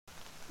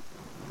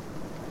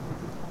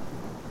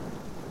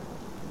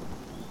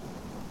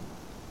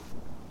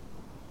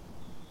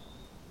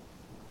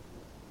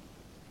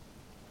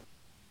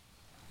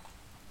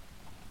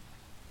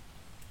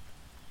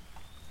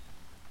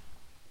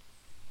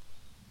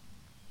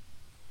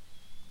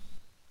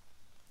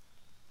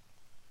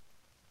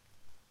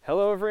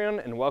Hello everyone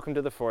and welcome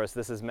to the forest.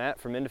 This is Matt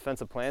from In Defense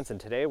of Plants, and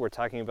today we're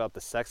talking about the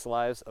sex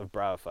lives of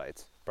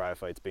bryophytes.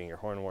 Bryophytes being your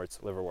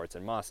hornworts, liverworts,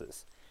 and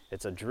mosses.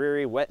 It's a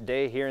dreary, wet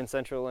day here in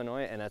central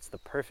Illinois, and that's the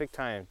perfect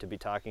time to be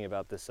talking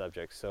about this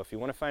subject. So if you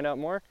want to find out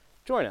more,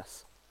 join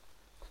us.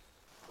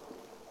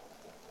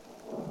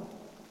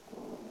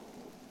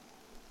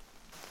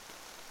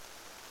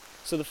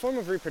 So the form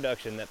of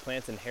reproduction that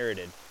plants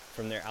inherited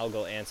from their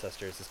algal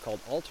ancestors is called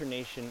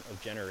alternation of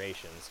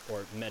generations,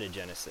 or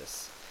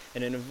metagenesis.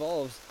 And it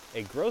involves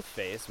a growth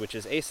phase, which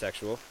is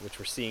asexual, which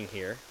we're seeing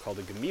here, called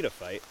a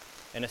gametophyte,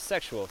 and a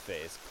sexual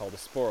phase, called a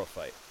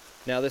sporophyte.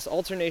 Now, this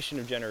alternation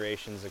of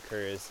generations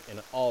occurs in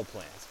all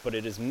plants, but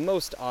it is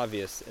most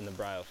obvious in the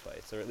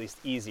bryophytes, or at least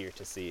easier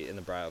to see in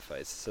the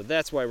bryophytes. So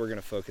that's why we're going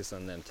to focus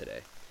on them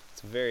today.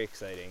 It's very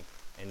exciting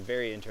and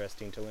very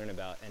interesting to learn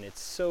about, and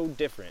it's so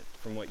different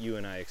from what you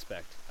and I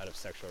expect out of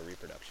sexual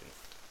reproduction.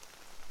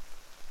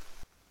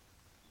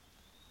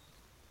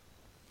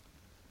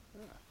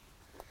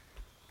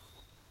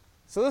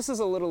 So this is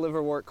a little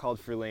liverwort called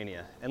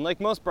Frulania, and like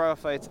most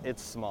bryophytes,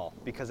 it's small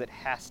because it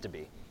has to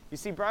be. You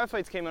see,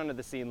 bryophytes came onto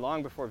the scene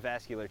long before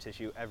vascular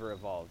tissue ever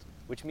evolved,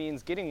 which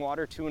means getting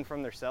water to and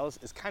from their cells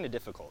is kind of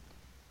difficult.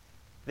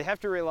 They have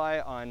to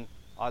rely on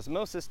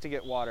osmosis to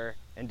get water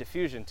and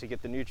diffusion to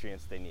get the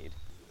nutrients they need.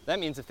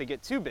 That means if they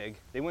get too big,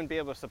 they wouldn't be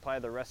able to supply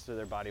the rest of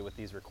their body with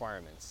these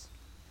requirements.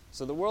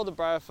 So the world of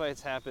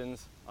bryophytes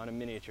happens on a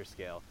miniature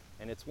scale,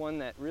 and it's one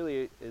that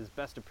really is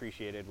best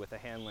appreciated with a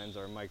hand lens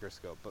or a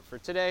microscope. But for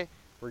today,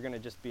 we're going to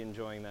just be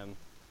enjoying them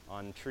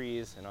on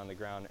trees and on the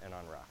ground and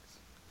on rocks.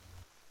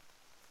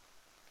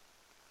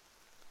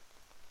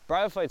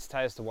 Bryophytes'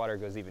 ties to water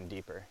goes even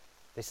deeper.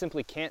 They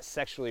simply can't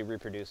sexually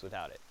reproduce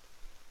without it.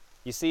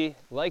 You see,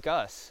 like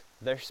us,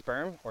 their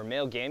sperm, or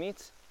male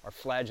gametes, are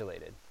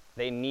flagellated.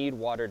 They need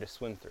water to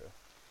swim through.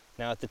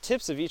 Now, at the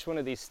tips of each one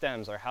of these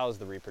stems are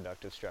housed the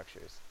reproductive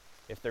structures.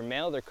 If they're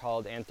male, they're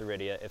called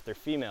antheridia. If they're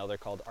female, they're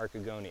called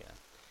archegonia.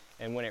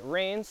 And when it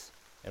rains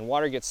and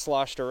water gets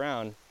sloshed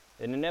around,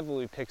 it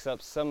inevitably picks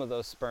up some of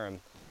those sperm.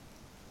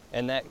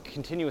 And that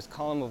continuous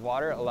column of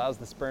water allows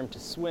the sperm to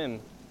swim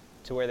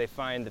to where they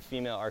find the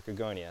female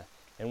archegonia.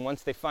 And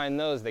once they find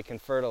those, they can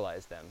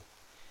fertilize them.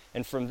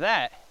 And from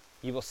that,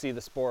 you will see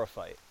the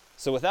sporophyte.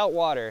 So without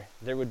water,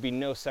 there would be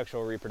no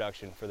sexual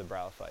reproduction for the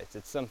bryophytes.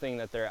 It's something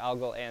that their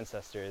algal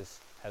ancestors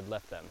had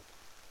left them.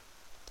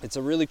 It's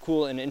a really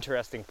cool and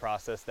interesting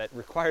process that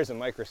requires a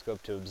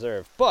microscope to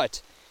observe,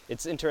 but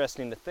it's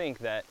interesting to think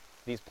that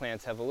these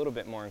plants have a little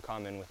bit more in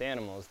common with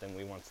animals than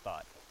we once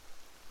thought.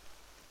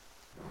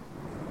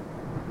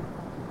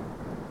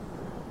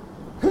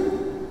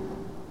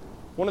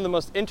 One of the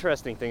most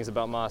interesting things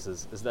about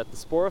mosses is that the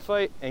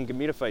sporophyte and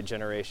gametophyte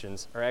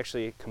generations are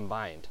actually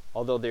combined,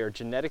 although they are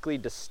genetically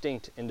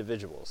distinct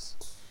individuals.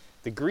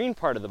 The green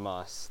part of the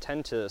moss,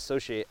 tend to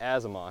associate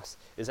as a moss,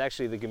 is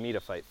actually the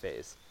gametophyte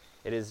phase.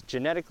 It is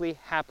genetically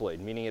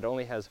haploid, meaning it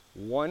only has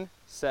one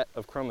set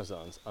of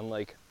chromosomes,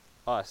 unlike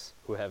us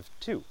who have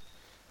two.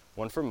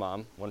 One from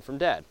mom, one from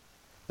dad.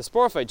 The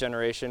sporophyte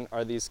generation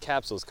are these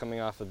capsules coming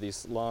off of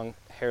these long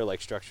hair-like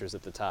structures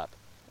at the top.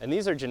 And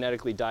these are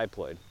genetically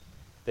diploid.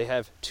 They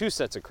have two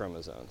sets of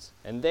chromosomes,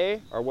 and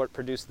they are what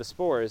produce the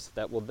spores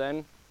that will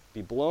then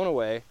be blown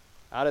away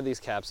out of these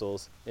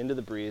capsules into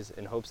the breeze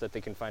in hopes that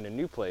they can find a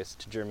new place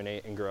to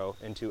germinate and grow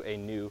into a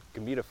new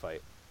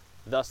gametophyte.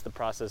 Thus, the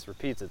process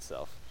repeats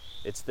itself.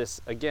 It's this,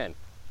 again,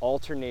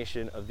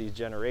 alternation of these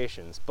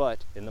generations,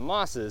 but in the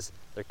mosses,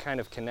 they're kind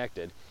of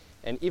connected.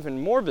 And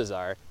even more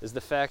bizarre is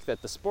the fact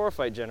that the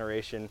sporophyte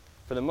generation,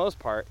 for the most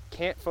part,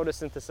 can't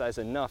photosynthesize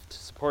enough to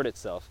support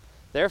itself.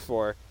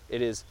 Therefore,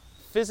 it is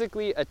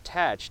physically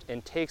attached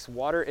and takes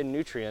water and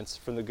nutrients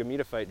from the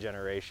gametophyte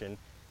generation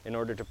in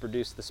order to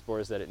produce the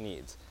spores that it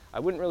needs. I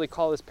wouldn't really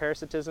call this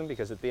parasitism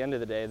because at the end of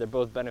the day, they're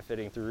both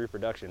benefiting through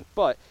reproduction,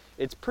 but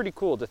it's pretty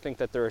cool to think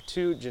that there are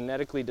two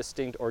genetically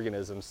distinct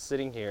organisms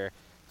sitting here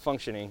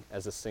functioning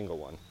as a single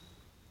one.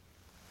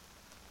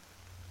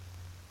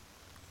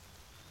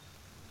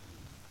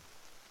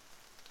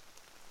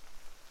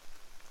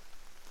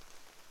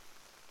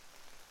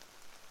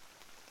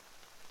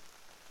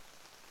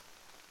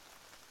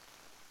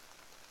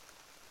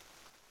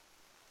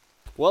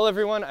 Well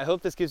everyone, I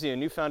hope this gives you a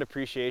newfound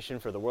appreciation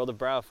for the world of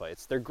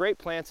bryophytes. They're great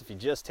plants if you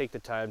just take the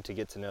time to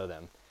get to know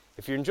them.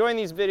 If you're enjoying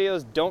these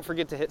videos, don't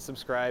forget to hit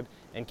subscribe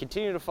and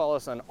continue to follow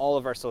us on all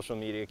of our social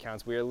media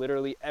accounts. We are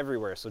literally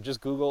everywhere, so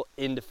just Google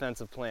In Defense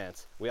of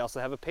Plants. We also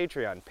have a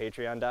Patreon,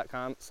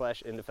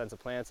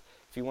 patreon.com/indefenseofplants.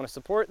 If you want to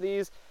support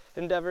these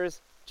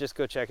endeavors, just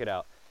go check it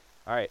out.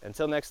 All right,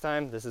 until next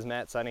time, this is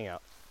Matt signing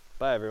out.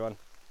 Bye everyone.